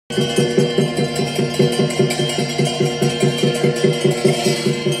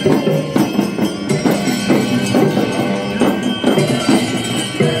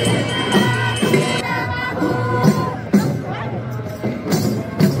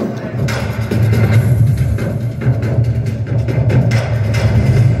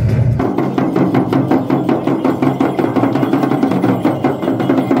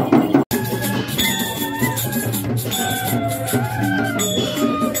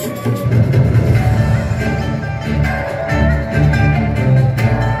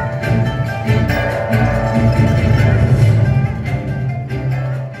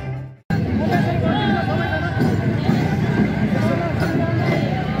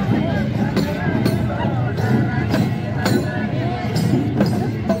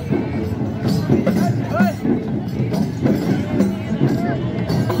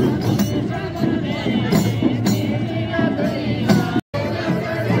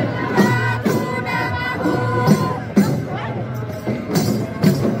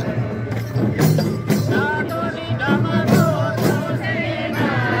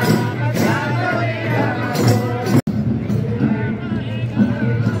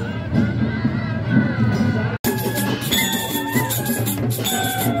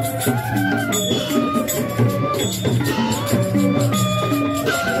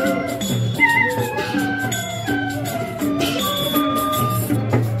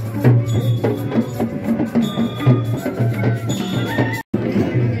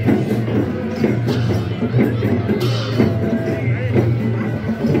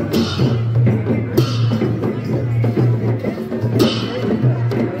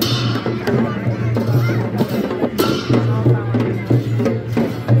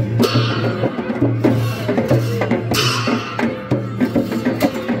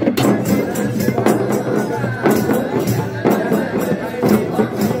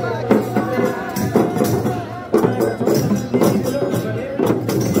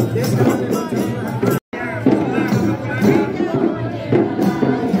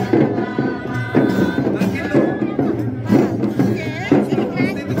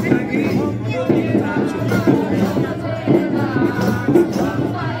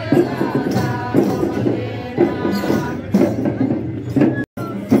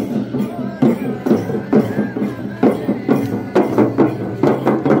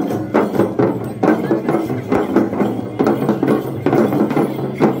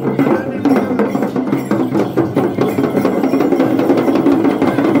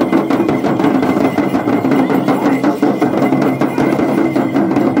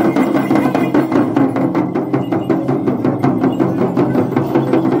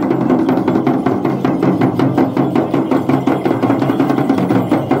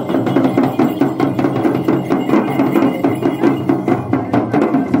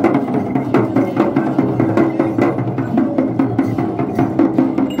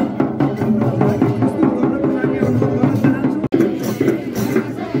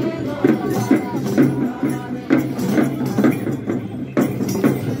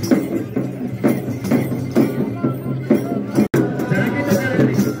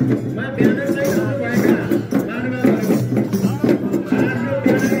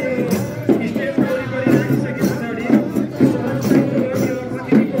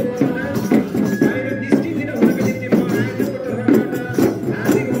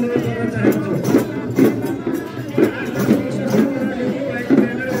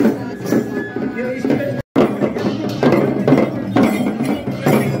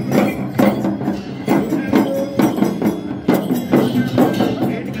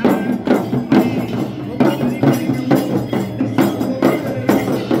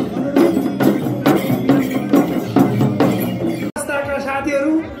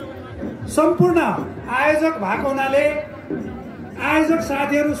सम्पूर्ण आयोजक भएको हुनाले आयोजक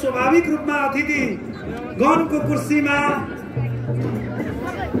साथीहरू स्वाभाविक रूपमा अतिथि गणको कुर्सीमा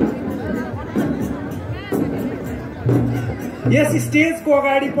यस स्टेजको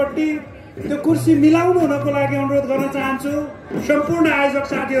अगाडिपट्टि त्यो कुर्सी मिलाउनु हुनको लागि अनुरोध गर्न चाहन्छु सम्पूर्ण आयोजक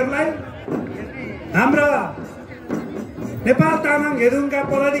साथीहरूलाई। हाम्रा नेपाल तामाङ हेदुङका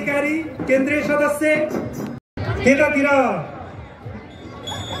पदाधिकारी केन्द्रीय सदस्य त्यतातिर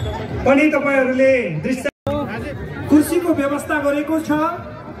पनि तपाईहरुले दृश्य कुर्सीको व्यवस्था गरेको छ।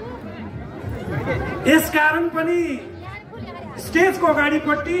 यसकारण पनि स्टेजको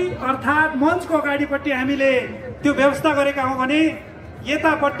अगाडिपट्टि अर्थात् मञ्चको अगाडिपट्टि हामीले त्यो व्यवस्था गरेका हौं भने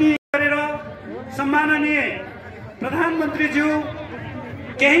यतापट्टि गरेर सम्माननीय प्रधानमन्त्रीज्यू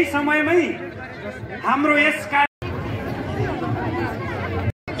केही समयमै हाम्रो यस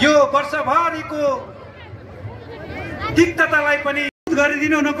यो वर्षभरिको तिक्ततालाई पनि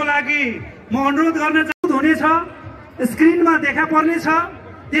गरिदिनु हुनको लागि म अनुरोध गर्न चाहन्छु। हुनेछ स्क्रिनमा देखा पर्नेछ।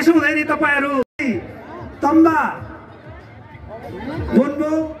 त्यसो हुँदै तपाईहरू तम्बा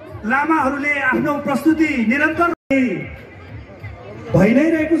बोन्बो लामाहरूले आफ्नो प्रस्तुति निरन्तर भइ नै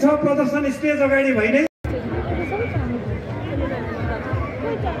रहेको छ। प्रदर्शन स्टेज अगाडि भइ नै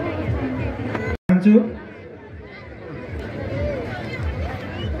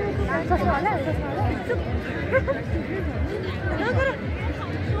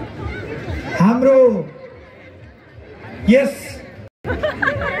हाम्रो यस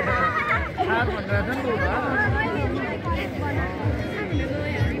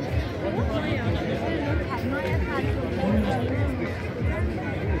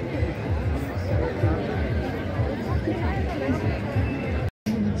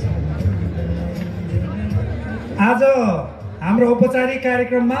आज हाम्रो औपचारिक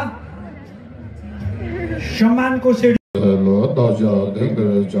कार्यक्रममा सम्मानको सिडी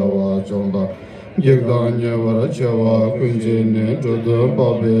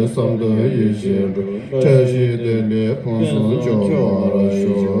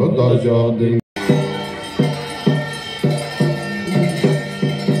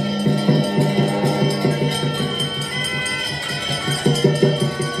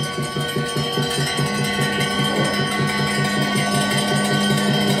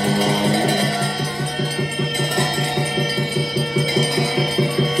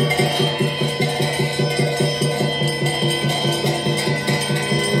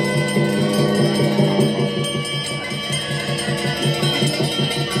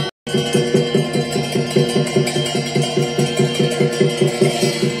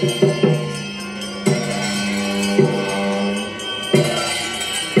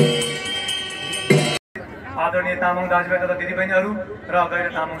आदरणीय तामाङ दाजुभाइ तथा दिदीबहिनीहरू र गैर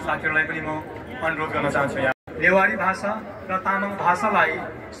तामाङ साथीहरूलाई पनि म अनुरोध गर्न चाहन्छु। यहाँ नेवारी भाषा र तामाङ भाषालाई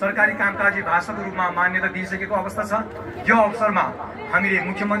सरकारी कामकाजी भाषाको रूपमा मान्यता दिइसकेको अवस्था छ। यो अवसरमा हामीले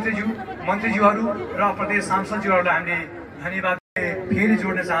मुख्यमन्त्रीज्यू, मन्त्रीज्यूहरू र प्रदेश सांसदज्यूहरूलाई हामीले धन्यवाद फेरि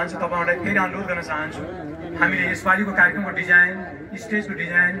जोड्न चाहन्छु। तपाईँहरूलाई फेरि अनुरोध गर्न चाहन्छु। हामीले यसपालिको कार्यक्रमको डिजाइन, स्टेजको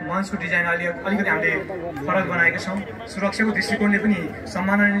डिजाइन, मञ्चको डिजाइन अलिकति हामीले फरक बनाएका छौँ। सुरक्षाको दृष्टिकोणले पनि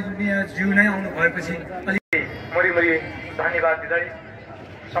सम्माननीय ज्यू नै आउनु भएपछि मुरी धन्यवाद दिँदै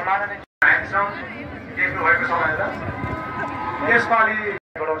सम्माननीय देख्नु भएको समयमा यसपालि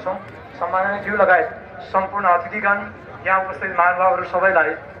बढाउँछौँ। सम्माननीय ज्यू लगायत सम्पूर्ण अतिथिगण, यहाँ उपस्थित महानुभावहरू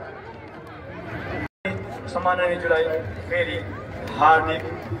सबैलाई सम्माननीय ज्यूलाई फेरि हार्दिक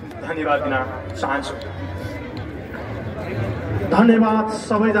धन्यवाद दिन चाहन्छु। धन्यवाद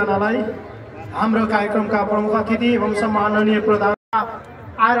सबैजनालाई। हाम्रो कार्यक्रमका प्रमुख अतिथि एवं सम्माननीय प्रधान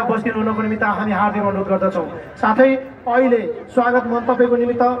आएर बसिरहनुको निमित्त हामी हार्दिक अनुरोध गर्दछौँ। साथै अहिले स्वागत मन्तव्यको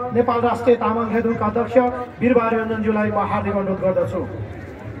निमित्त नेपाल राष्ट्रिय तामाङ घेदुङका अध्यक्ष वीरबहादुर योन्जनज्यूलाई म हार्दिक अनुरोध गर्दछु।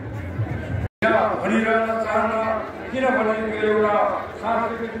 किनभने एउटा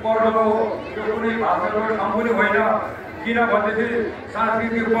सांस्कृतिक पर्व हो, यो कुनै भाषाबाट नहुने होइन। किनभनेदेखि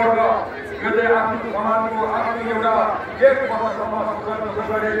सांस्कृतिक पर्व यो चाहिँ आफ्नो समाजको आफ्नो एउटा एक वर्षसम्म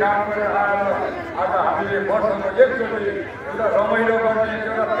सुगरे काम गरेर आएर आज हामीले वर्षमा एकचोटि एउटा रमाइलो गर्ने,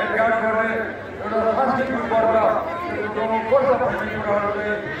 एउटा भेटघाट गर्ने एउटा सांस्कृतिक पर्व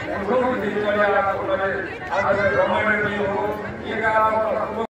वर्षदेखि चलिआएको हुनाले आज रमाइलो दिन हो। 11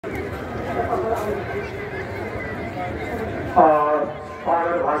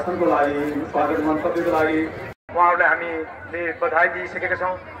 स्वागत भाषणको लागि, स्वागत मन्तव्यको लागि उहाँहरूलाई हामीले बधाई दिइसकेका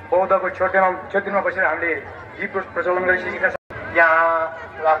छौँ। बौद्धको क्षेत्रमा बसेर हामीले गीत प्रचलन गरिसकेका छौँ। यहाँ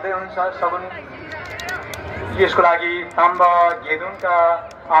राख्दै हुनुहुन्छ सगुन। यसको लागि ताम्बा घेदुङका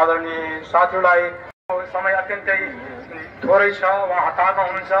आदरणीय साथीहरूलाई समय अत्यन्तै थोरै छ, उहाँ हतारमा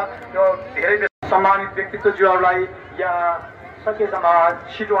हुनुहुन्छ। यो धेरै सम्मानित व्यक्तित्वज्यूहरूलाई यहाँ सकेसम्म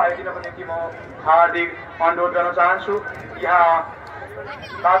छिटो आइदिनको निम्ति म हार्दिक अनुरोध गर्न चाहन्छु। यहाँ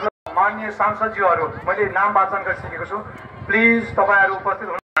माननीय सांसदज्यूहरू, मैले नाम वाचन गरिसकेको छु, प्लिज तपाईँहरू उपस्थित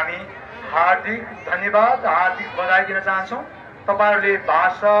हुनु। हामी हार्दिक धन्यवाद, हार्दिक बधाई दिन चाहन्छौँ। तपाईँहरूले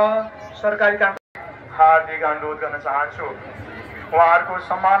भाषा सरकारी काम हार्दिक अनुरोध गर्न चाहन्छु। उहाँहरूको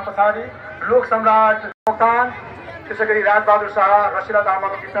सम्मान पछाडि लोक सम्राट मोक्तान, त्यसै गरी राजबहादुर शाह, रसिला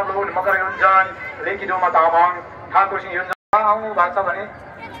तामाङ, कृष्णलोन, मकर योन्जन, लेकिडोमा तामाङ, ठाकुर सिंह योन्जन आउनु भएको छ भने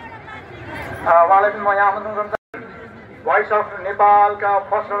उहाँलाई पनि म यहाँ आमन्त्रण गर्न चाहन्छु। भोइस अफ नेपालका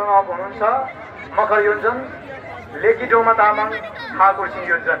फर्स्ट रनर अप हुनुहुन्छ मकर योन्जन, लेकिडोमा तामाङ, ठाकुर सिंह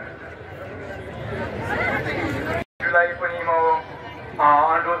योन्जन। लाई पनि म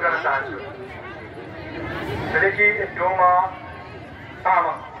अनुरोध गर्न चाहन्छु। लेकिडोमा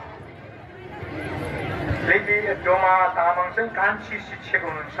तामाङ, लेकिडोमा तामाङ चाहिँ कान्छी शिक्षक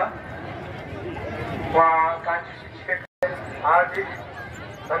हुनुहुन्छ। उहाँ कान्छी शिक्षक हार्दिक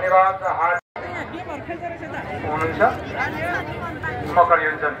धन्यवाद हुनुहुन्छ मकर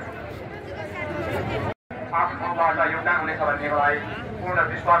योजन आफ्नोबाट योगदान हुनेछ भन्ने मलाई पूर्ण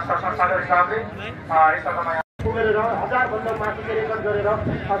विश्वास छ। संस्थागत हिसाबले यसमा पुगेर 1000 माथिको रेकर्ड गरेर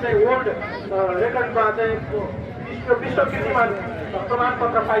चाहिँ वर्ल्ड रेकर्डमा चाहिँ विश्व कीर्तिमान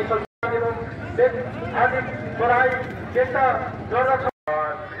प्रमाणपत्र पाइसक्यो एवं हार्दिक बधाई व्यक्त गर्दछ।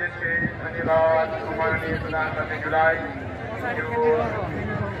 धन्यवाद माननीय प्रधानमन्त्रीज्यूलाई यो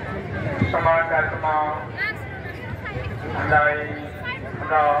सम्मान कार्यक्रममा हामीलाई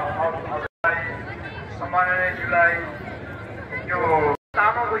सम्माननीयज्यूलाई यो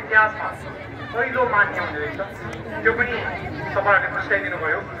तामाङको इतिहासमा पहिलो मान्य हुने रहेछ त्यो पनि तपाईँहरूले पुरस्कारिदिनु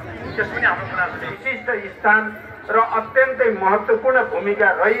भयो। त्यस पनि हाम्रो गुनासो विशिष्ट स्थान र अत्यन्तै महत्त्वपूर्ण भूमिका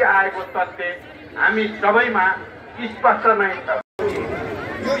रहिआएको तथ्य हामी सबैमा स्पष्ट नै छ।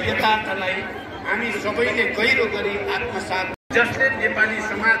 यो यथार्थलाई हामी सबैले गहिरो गरी आत्मसात जसले नेपाली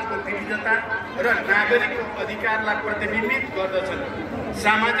समाजको विविधता र नागरिकको अधिकारलाई प्रतिबिम्बित गर्दछन्।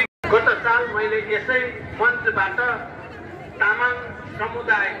 सामाजिक गत साल मैले यसै मञ्चबाट तामाङ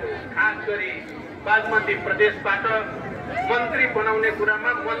समुदायको खास गरी बागमती प्रदेशबाट मन्त्री बनाउने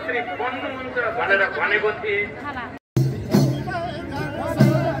कुरामा मन्त्री बन्नुहुन्छ भनेर भनेको थिएँ।